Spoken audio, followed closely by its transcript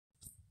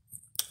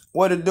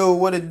What it do?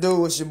 What it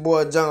do? It's your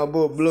boy Jungle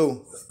Book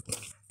Blue.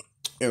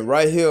 And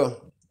right here,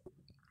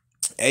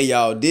 hey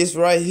y'all, this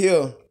right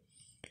here,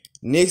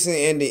 Nixon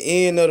and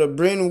the end of the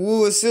Bretton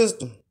Woods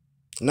system,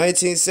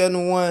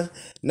 1971,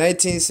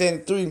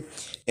 1973.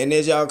 And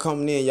as y'all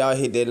coming in, y'all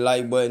hit that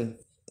like button,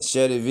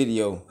 share the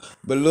video.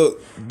 But look,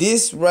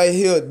 this right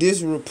here,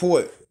 this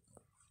report,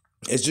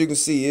 as you can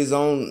see, is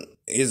on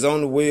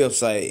the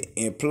website,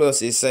 and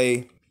plus it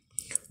say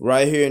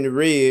right here in the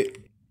red,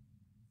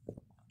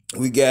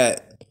 we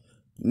got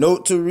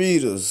note to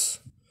readers.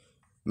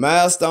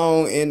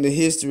 Milestone in the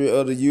history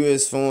of the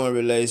U.S. foreign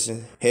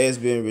relations has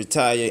been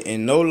retired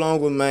and no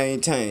longer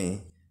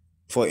maintained.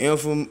 For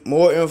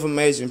more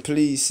information,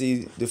 please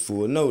see the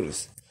full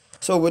notice.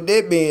 So with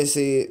that being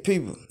said,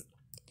 people,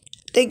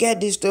 they got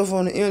this stuff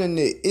on the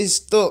internet. It's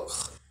stuck.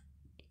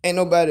 Ain't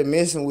nobody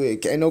messing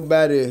with it. Ain't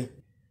nobody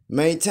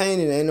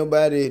maintaining it. Ain't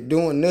nobody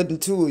doing nothing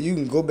to it. You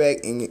can go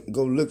back and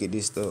go look at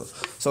this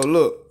stuff. So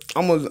look, I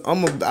went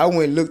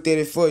and looked at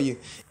it for you,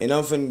 and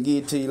I'm finna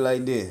give it to you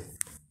like this.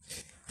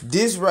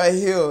 This right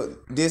here,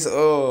 this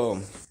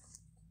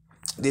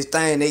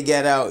thing they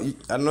got out.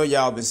 I know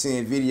y'all been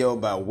seeing video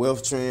about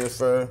wealth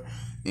transfer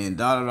and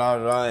and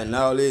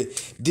all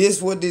that. This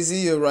what this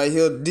is right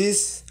here.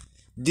 This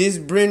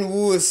Bretton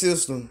Woods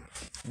system.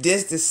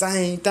 That's the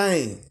same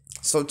thing.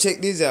 So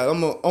check this out.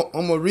 I'm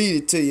gonna read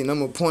it to you, and I'm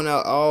gonna point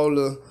out all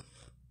the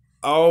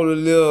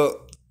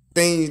little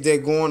things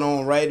that going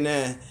on right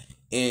now.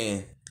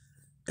 And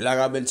like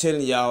I've been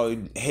telling y'all,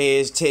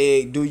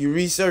 hashtag do your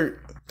research.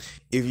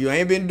 If you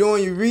ain't been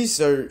doing your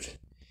research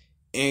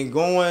and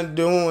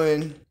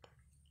doing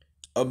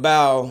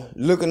about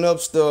looking up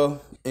stuff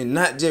and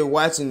not just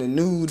watching the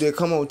news that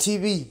come on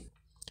TV,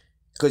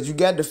 cause you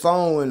got the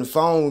phone and the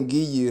phone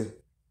give you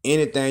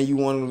anything you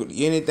want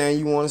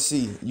to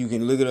see. You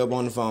can look it up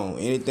on the phone.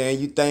 Anything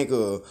you think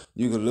of,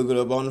 you can look it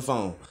up on the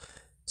phone.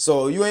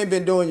 So you ain't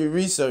been doing your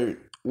research.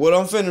 What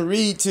I'm finna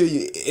read to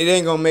you, it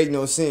ain't gonna make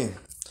no sense.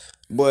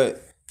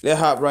 But let's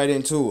hop right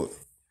into it.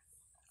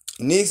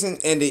 Nixon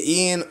and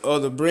the end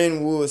of the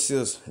Bretton Woods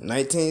system,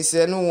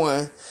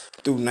 1971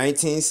 through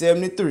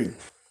 1973.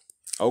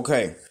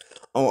 Okay.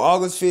 On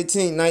August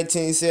 15,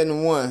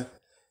 1971,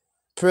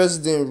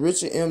 President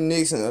Richard M.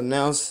 Nixon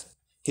announced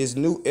his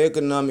new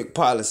economic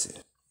policy,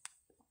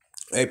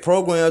 a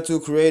program to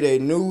create a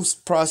new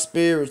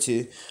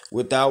prosperity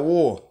without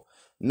war,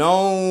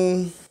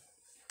 known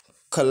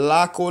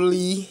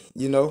colloquially,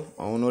 I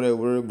don't know that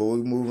word, but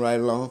we move right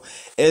along,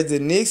 as the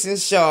Nixon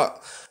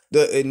Shock.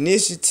 The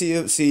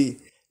initiative, see,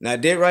 now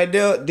that right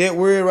there, that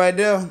word right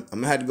there, I'm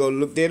gonna have to go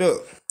look that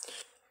up.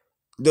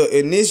 The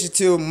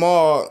initiative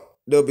marked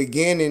the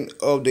beginning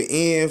of the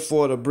end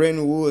for the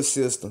Bretton Woods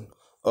system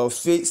of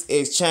fixed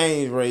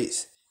exchange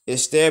rates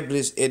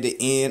established at the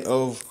end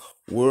of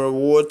World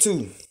War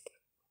II.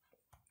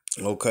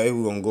 Okay,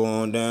 we're gonna go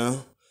on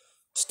down.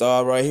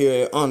 Start right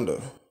here at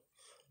under.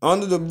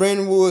 Under the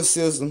Bretton Woods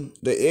system,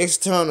 the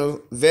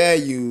external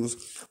values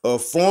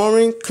of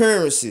foreign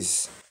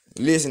currencies,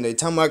 listen, they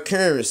talking about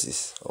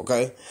currencies,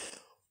 okay,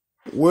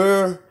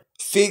 were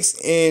fixed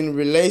in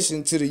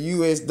relation to the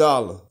U.S.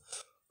 dollar,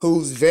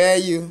 whose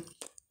value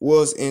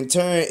was in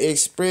turn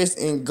expressed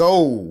in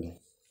gold.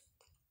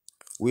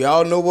 We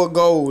all know what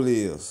gold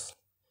is.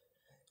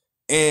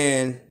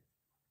 And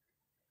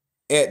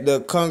at the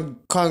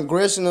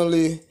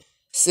congressionally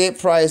set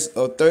price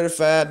of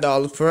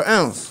 $35 per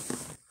ounce.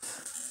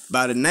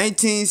 By the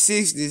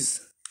 1960s,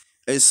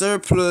 a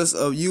surplus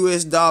of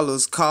U.S.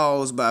 dollars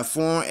caused by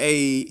foreign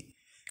aid,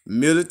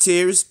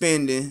 military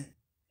spending,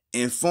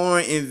 and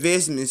foreign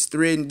investments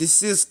threatened the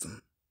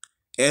system,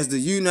 as the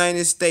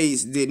United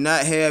States did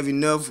not have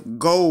enough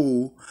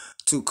gold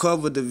to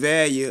cover the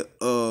value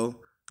of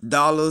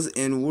dollars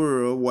in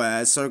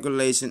worldwide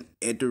circulation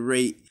at the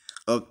rate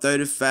of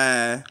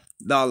 $35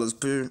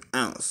 per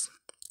ounce.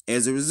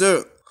 As a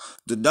result,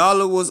 the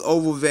dollar was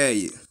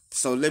overvalued.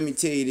 So let me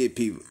tell you this,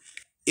 people.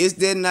 Is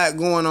that not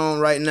going on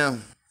right now?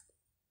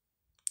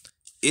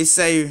 It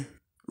say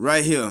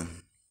right here.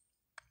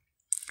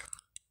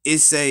 It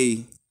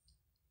say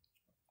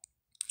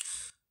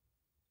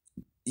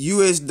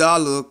U.S.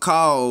 dollar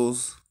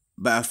caused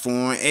by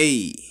foreign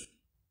aid,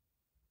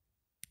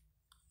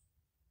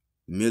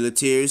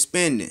 military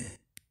spending,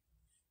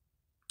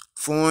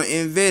 foreign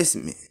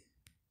investment.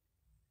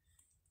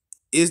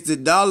 Is the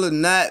dollar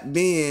not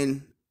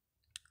being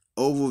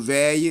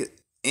overvalued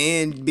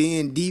and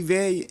being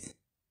devalued?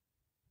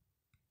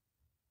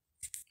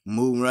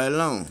 Moving right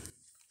along.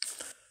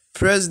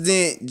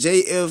 President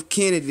J.F.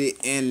 Kennedy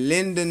and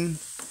Lyndon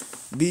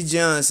B.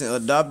 Johnson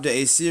adopted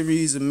a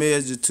series of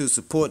measures to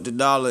support the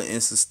dollar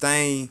and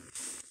sustain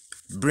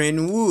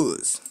Bretton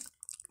Woods.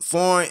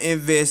 Foreign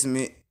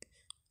investment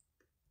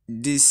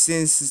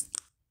desensitives,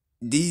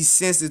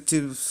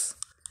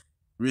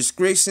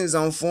 restrictions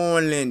on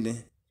foreign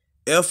lending,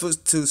 efforts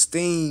to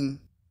stem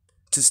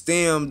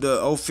the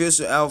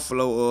official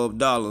outflow of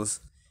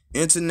dollars,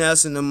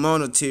 international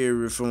monetary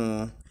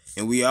reform,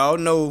 and we all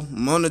know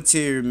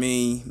monetary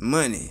mean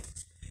money,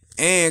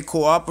 and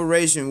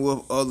cooperation with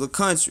other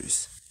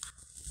countries.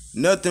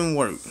 Nothing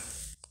work.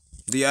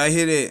 Do y'all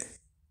hear that?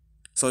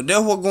 So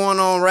that's what's going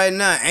on right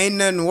now. Ain't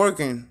nothing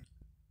working.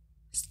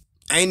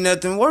 Ain't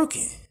nothing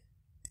working.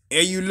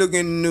 And you look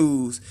in the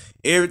news,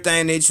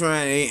 everything they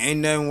trying, ain't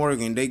nothing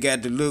working. They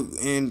got to look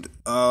in,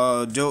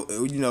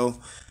 Joe,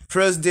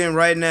 president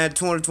right now,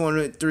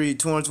 2023,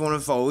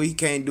 2024, he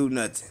can't do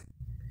nothing.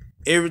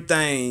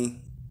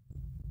 Everything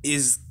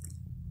is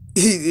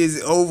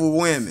is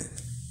overwhelming.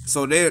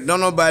 So they don't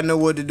nobody know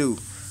what to do.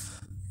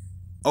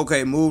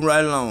 Okay, move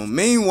right along.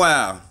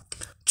 Meanwhile,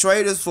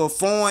 traders for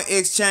foreign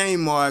exchange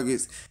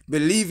markets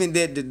believing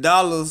that the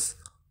dollar's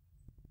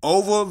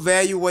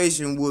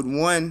overvaluation would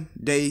one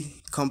day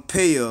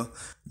compel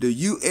the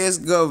U.S.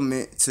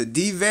 government to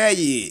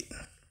devalue it,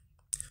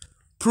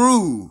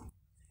 prove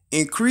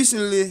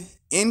increasingly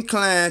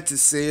inclined to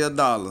sell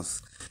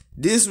dollars.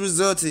 This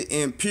resulted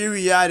in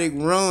periodic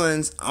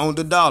runs on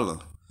the dollar.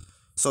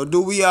 So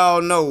do we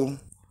all know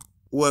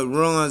what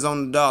runs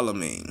on the dollar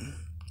mean?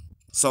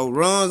 So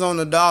runs on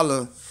the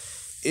dollar,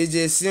 it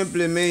just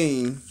simply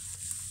mean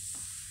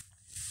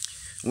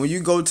when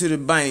you go to the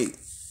bank,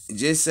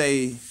 just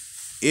say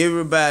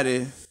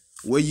everybody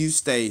where you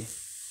stay,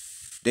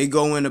 they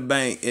go in the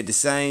bank at the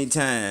same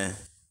time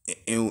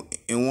and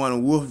want to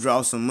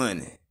withdraw some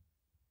money.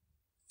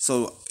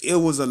 So it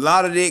was a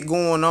lot of that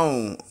going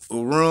on, a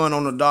run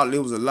on the dollar.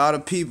 It was a lot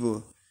of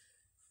people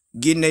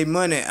getting their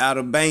money out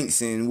of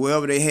banks, and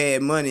wherever they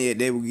had money at,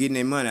 they were getting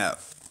their money out.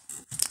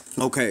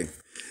 Okay.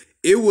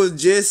 It was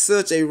just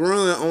such a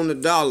run on the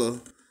dollar,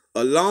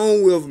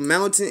 along with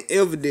mounting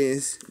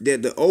evidence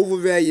that the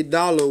overvalued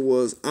dollar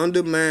was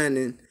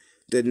undermining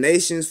the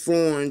nation's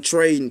foreign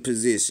trading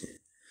position,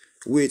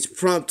 which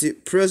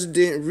prompted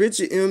President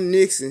Richard M.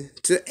 Nixon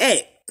to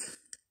act.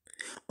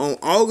 On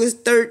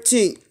August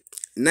 13,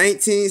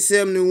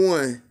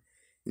 1971,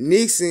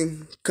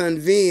 Nixon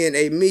convened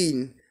a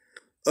meeting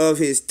of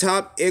his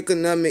top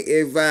economic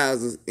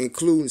advisors,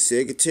 including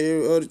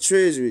Secretary of the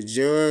Treasury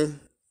John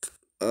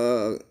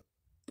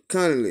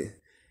Connally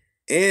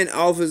and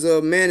Office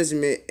of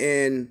Management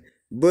and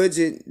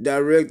Budget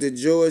Director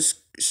George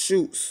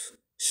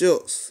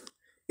Shultz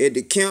at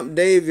the Camp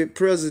David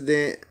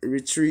President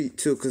Retreat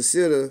to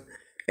consider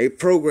a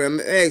program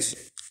of action.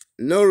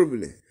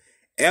 Notably,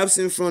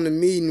 absent from the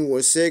meeting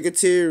were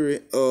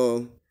Secretary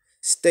of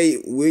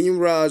State William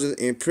Rogers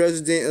and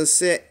President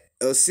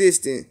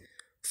Assistant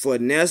for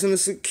National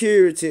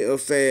Security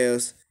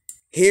Affairs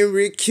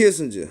Henry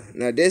Kissinger.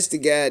 Now that's the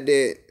guy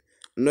that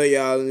I know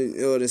y'all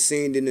done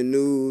seen in the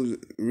news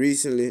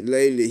recently,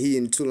 lately. He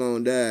and too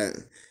long died.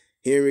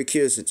 Henry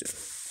Kissinger.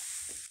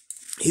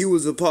 He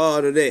was a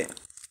part of that.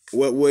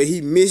 What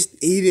he missed,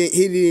 he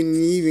didn't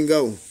even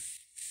go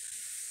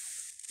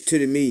to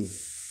the meeting.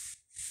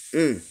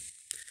 Did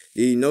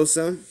you know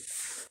something?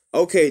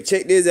 Okay,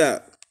 check this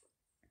out.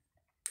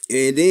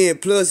 And then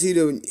plus he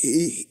was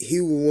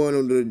one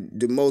of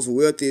the most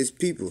wealthiest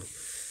people.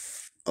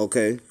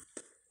 Okay,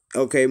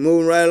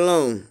 moving right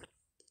along.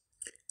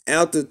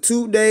 After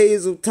 2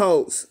 days of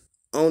talks,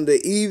 on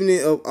the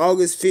evening of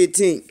August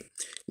 15th,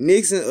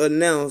 Nixon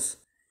announced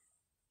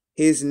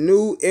his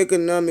new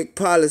economic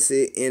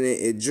policy in an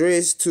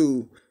address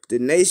to the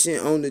nation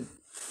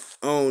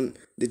on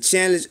the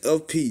challenge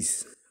of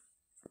peace,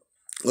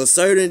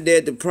 asserting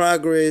that the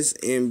progress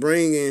in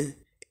bringing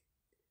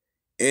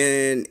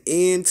an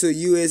end to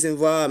U.S.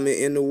 involvement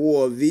in the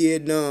war of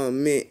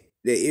Vietnam meant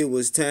that it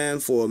was time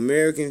for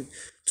Americans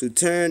to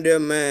turn their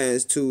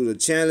minds to the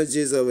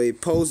challenges of a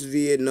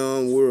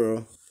post-Vietnam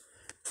world.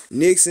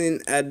 Nixon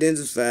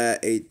identified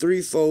a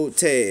threefold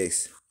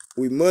task.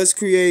 We must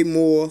create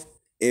more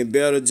and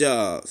better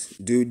jobs.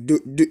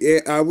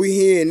 Are we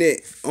hearing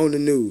that on the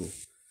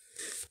news?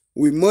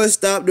 We must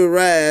stop the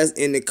rise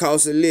in the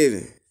cost of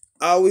living.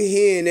 Are we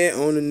hearing that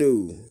on the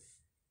news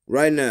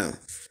right now?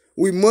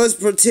 We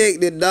must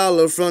protect the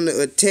dollar from the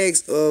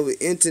attacks of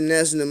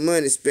international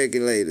money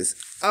speculators.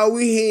 Are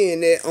we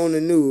hearing that on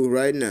the news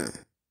right now?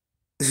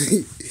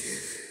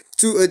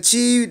 To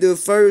achieve the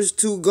first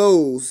two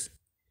goals,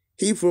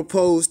 he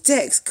proposed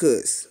tax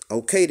cuts.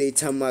 Okay, they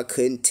talking about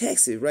cutting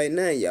taxes right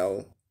now,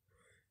 y'all.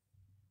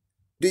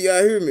 Do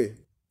y'all hear me?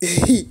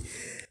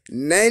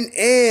 And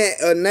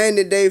a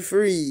 90-day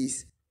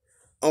freeze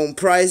on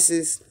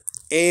prices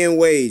and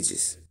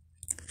wages.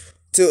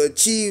 To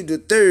achieve the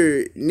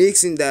third,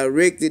 Nixon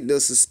directed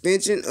the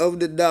suspension of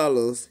the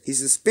dollars. He's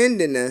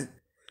suspending now.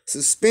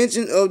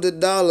 Suspension of the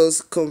dollar's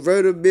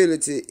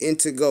convertibility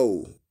into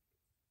gold.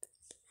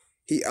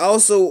 He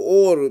also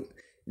ordered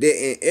that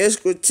an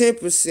extra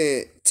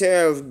 10%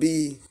 tariff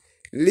be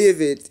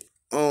levied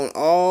on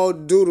all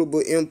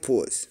durable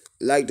imports,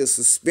 like the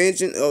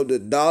suspension of the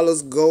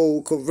dollar's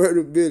gold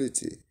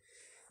convertibility.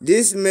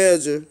 This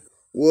measure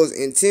was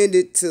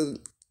intended to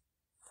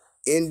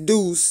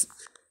induce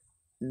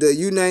the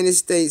United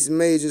States'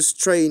 major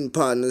trading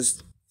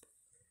partners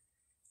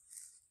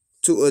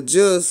to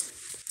adjust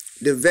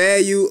the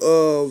value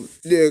of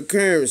their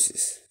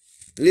currencies.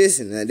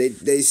 Listen, now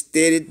they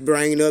steady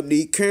bringing up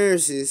these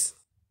currencies.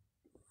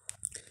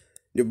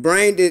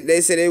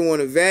 They say they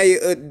want to value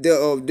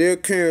of their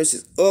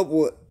currencies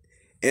upward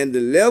and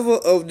the level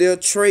of their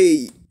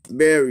trade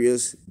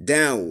barriers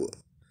downward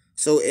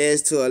so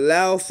as to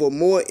allow for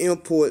more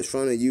imports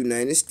from the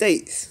United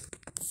States.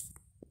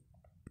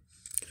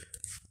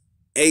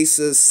 A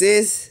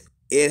success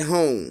at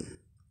home.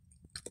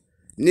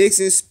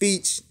 Nixon's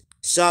speech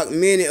shocked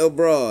many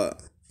abroad,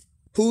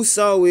 who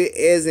saw it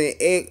as an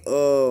act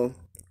of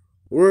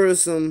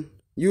worrisome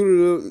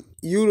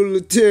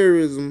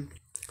utilitarianism.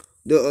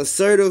 The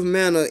assertive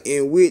manner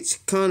in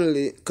which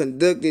Connally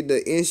conducted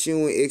the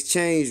ensuing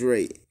exchange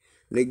rate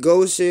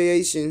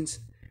negotiations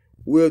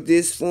with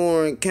his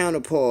foreign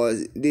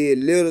counterparts did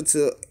little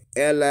to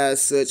allay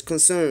such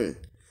concern.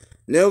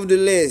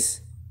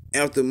 Nevertheless,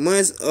 after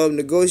months of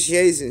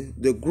negotiation,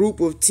 the Group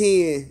of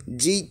 10,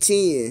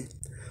 G10,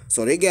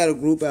 so they got a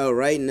group out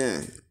right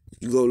now.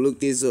 You go look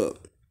this up.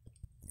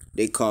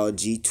 They called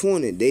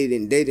G20. They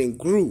didn't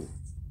grew.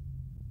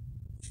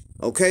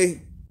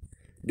 Okay?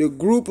 The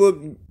Group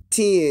of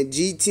 10,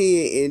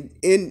 G10,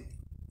 and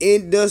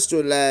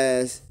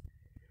industrialized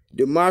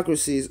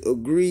democracies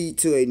agreed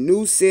to a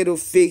new set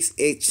of fixed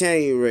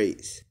exchange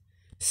rates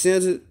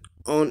centered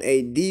on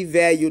a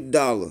devalued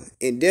dollar.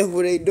 And that's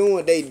what they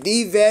doing. They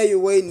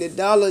devaluating the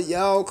dollar.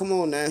 Y'all, come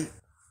on now.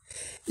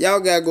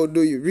 Y'all gotta go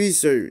do your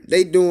research.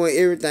 They doing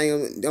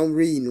everything I'm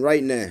reading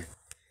right now.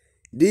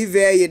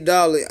 Devalued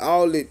dollar,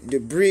 all the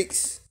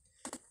BRICS.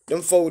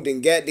 Them folks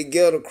done got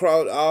together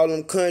across all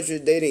them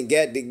countries. They done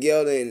got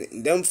together,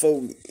 and them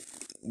folks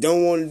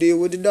don't want to deal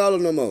with the dollar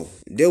no more.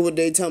 That's what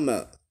they talking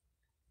about.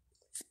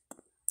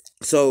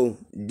 So,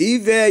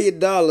 devalued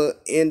dollar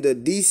in the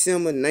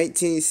December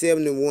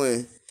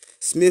 1971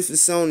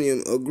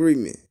 Smithsonian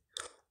Agreement,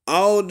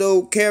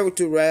 although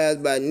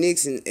characterized by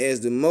Nixon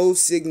as the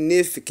most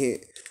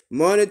significant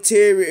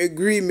monetary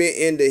agreement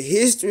in the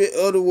history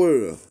of the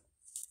world.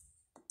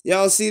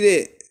 Y'all see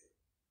that?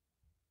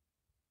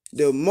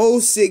 The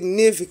most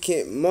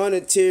significant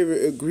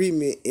monetary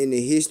agreement in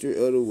the history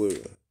of the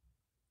world.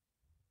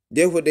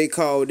 That's what they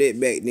called it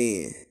back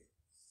then.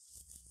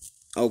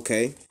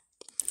 Okay.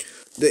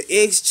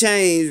 The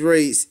exchange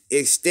rates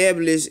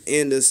established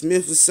in the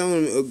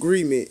Smithsonian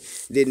Agreement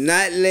did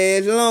not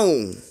last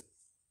long.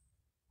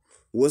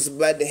 What's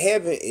about to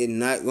happen is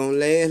not going to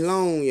last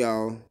long,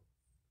 y'all.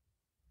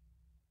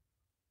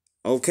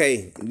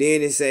 Okay.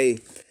 Then it say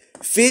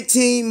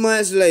 15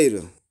 months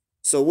later.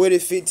 So what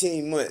is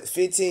 15 months?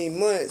 15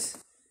 months,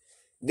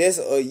 that's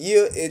a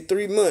year and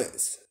 3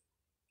 months.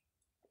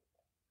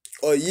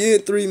 A year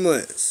and 3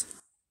 months.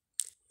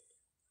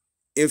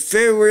 In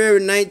February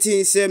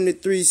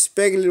 1973,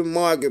 speculative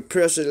market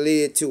pressure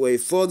led to a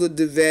further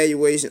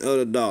devaluation of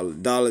the dollar.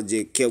 Dollar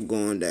just kept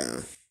going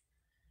down.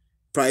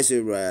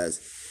 Prices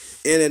rise.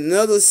 And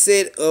another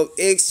set of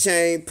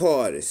exchange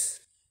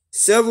parties.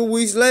 Several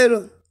weeks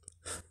later,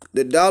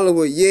 the dollar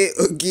was yet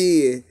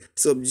again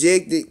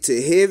subjected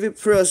to heavy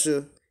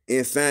pressure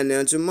in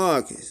financial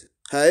markets.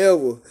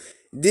 However,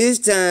 this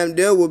time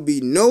there will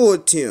be no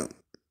attempt.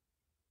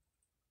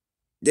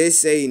 They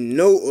say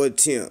no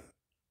attempt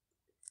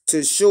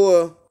to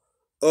shore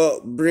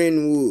up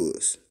Bretton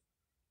Woods.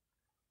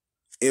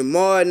 In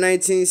March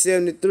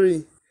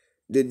 1973,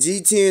 the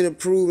G10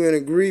 approved an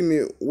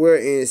agreement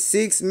wherein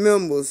 6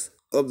 members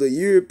of the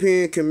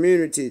European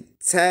community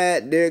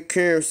tied their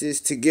currencies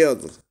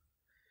together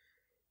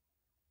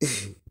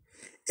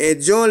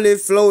and jointly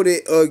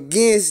floated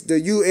against the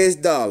US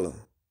dollar,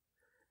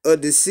 a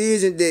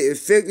decision that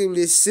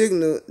effectively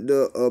signaled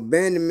the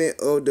abandonment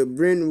of the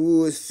Bretton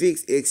Woods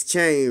fixed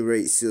exchange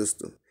rate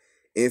system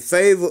in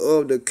favor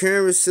of the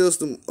current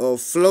system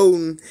of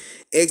floating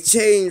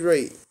exchange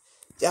rate.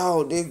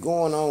 Y'all, this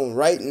going on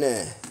right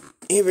now.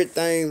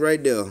 Everything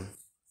right there.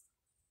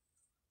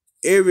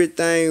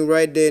 Everything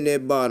right there in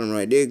that bottom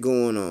right there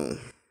going on.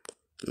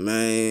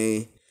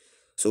 Man.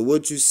 So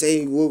what you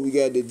say, what we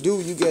got to do,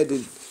 you got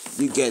to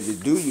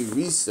do your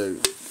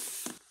research.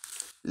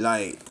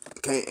 Like,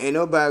 ain't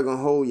nobody gonna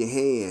hold your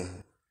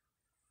hand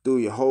through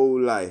your whole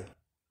life.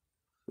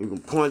 You can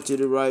point you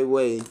the right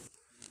way,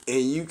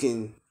 and you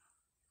can.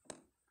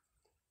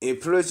 And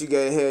plus, you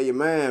gotta have your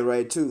mind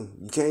right too.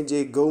 You can't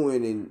just go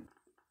in and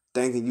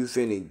thinking you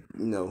finna,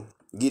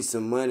 get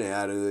some money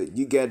out of it.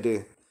 You got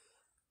to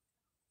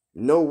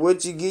know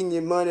what you getting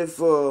your money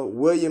for,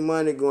 where your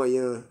money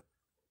going,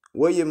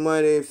 what your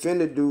money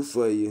finna do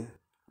for you.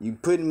 You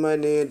putting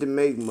money in to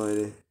make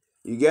money.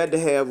 You got to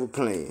have a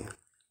plan.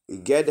 You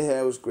got to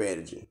have a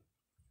strategy.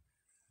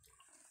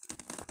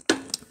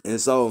 And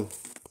so,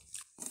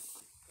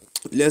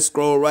 let's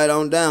scroll right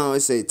on down. It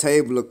say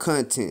table of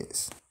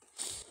contents.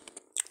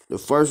 The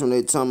first one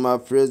they talking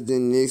about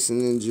President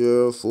Nixon and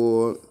Gerald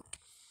Ford.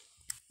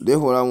 This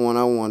what I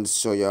wanted to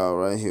show y'all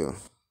right here.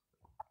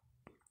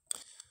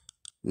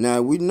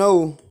 Now we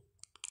know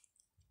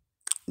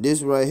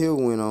this right here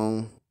went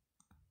on.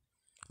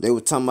 They were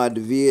talking about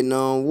the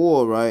Vietnam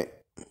War, right?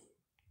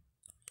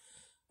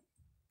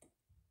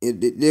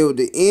 There was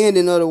the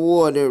ending of the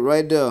war there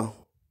right there.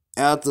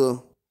 After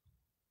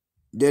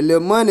the little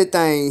money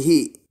thing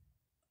hit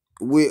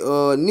with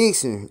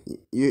Nixon.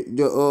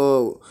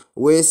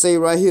 Where it say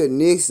right here,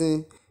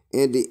 Nixon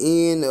and the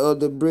end of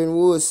the Bretton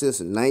Woods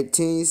system,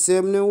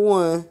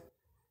 1971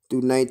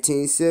 through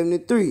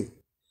 1973.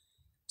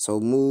 So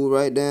move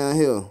right down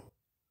here.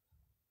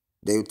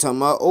 They were talking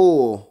about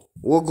oil.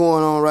 What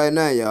going on right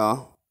now,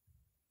 y'all?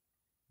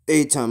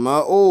 They talking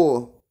about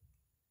oil.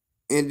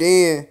 And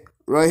then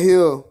right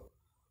here,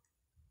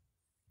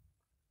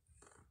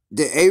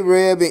 the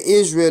Arab and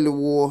Israeli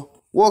war.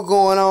 What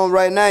going on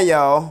right now,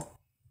 y'all?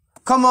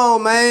 Come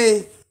on,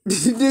 man.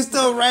 This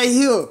stuff right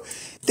here.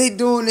 They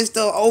doing this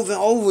stuff over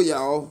and over,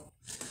 y'all.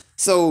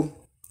 So,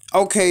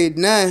 okay,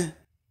 now,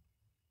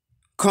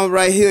 come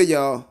right here,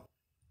 y'all.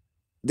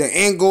 The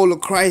Angola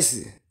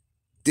crisis.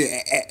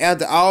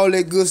 After all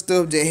that good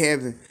stuff that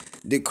happened,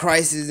 the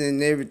crisis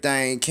and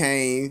everything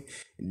came.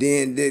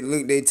 Then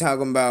they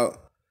talking about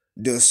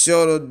the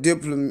shuttle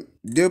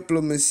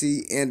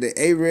diplomacy and the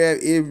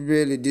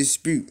Arab-Israeli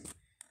dispute.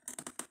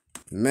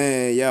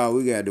 Man, y'all,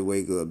 we got to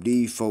wake up.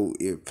 These folk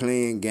is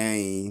playing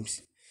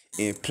games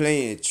and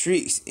playing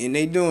tricks, and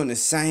they doing the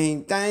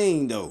same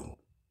thing though.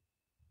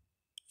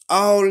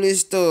 All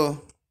this stuff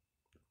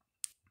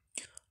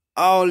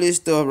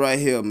right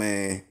here,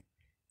 man.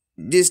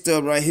 This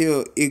stuff right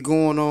here is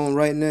going on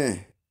right now.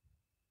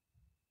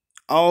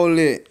 All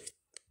that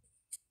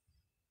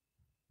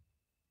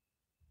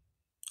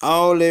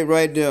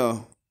right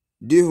there.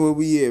 This where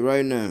we at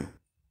right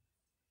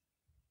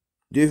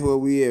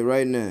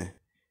now.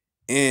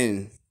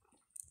 And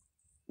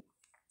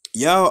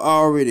y'all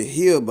already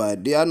hear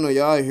about this. I know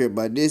y'all hear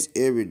about this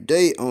every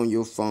day on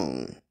your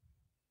phone.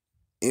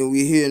 And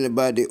we hearing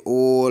about the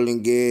oil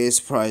and gas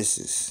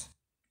prices.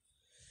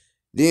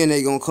 Then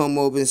they gonna come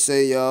up and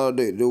say, y'all,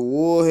 the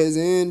war has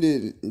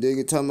ended. They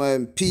can talk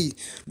about peace,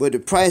 but the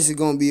price is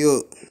gonna be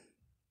up.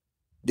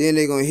 Then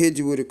they gonna hit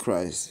you with a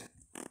crisis.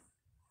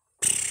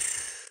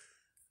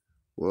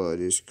 Wow,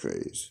 this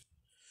crazy.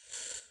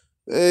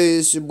 Hey,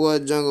 it's your boy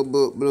Jungle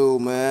Book Blue,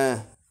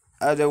 man.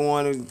 I just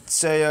want to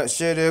share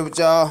that with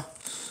y'all.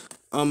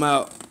 I'm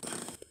out.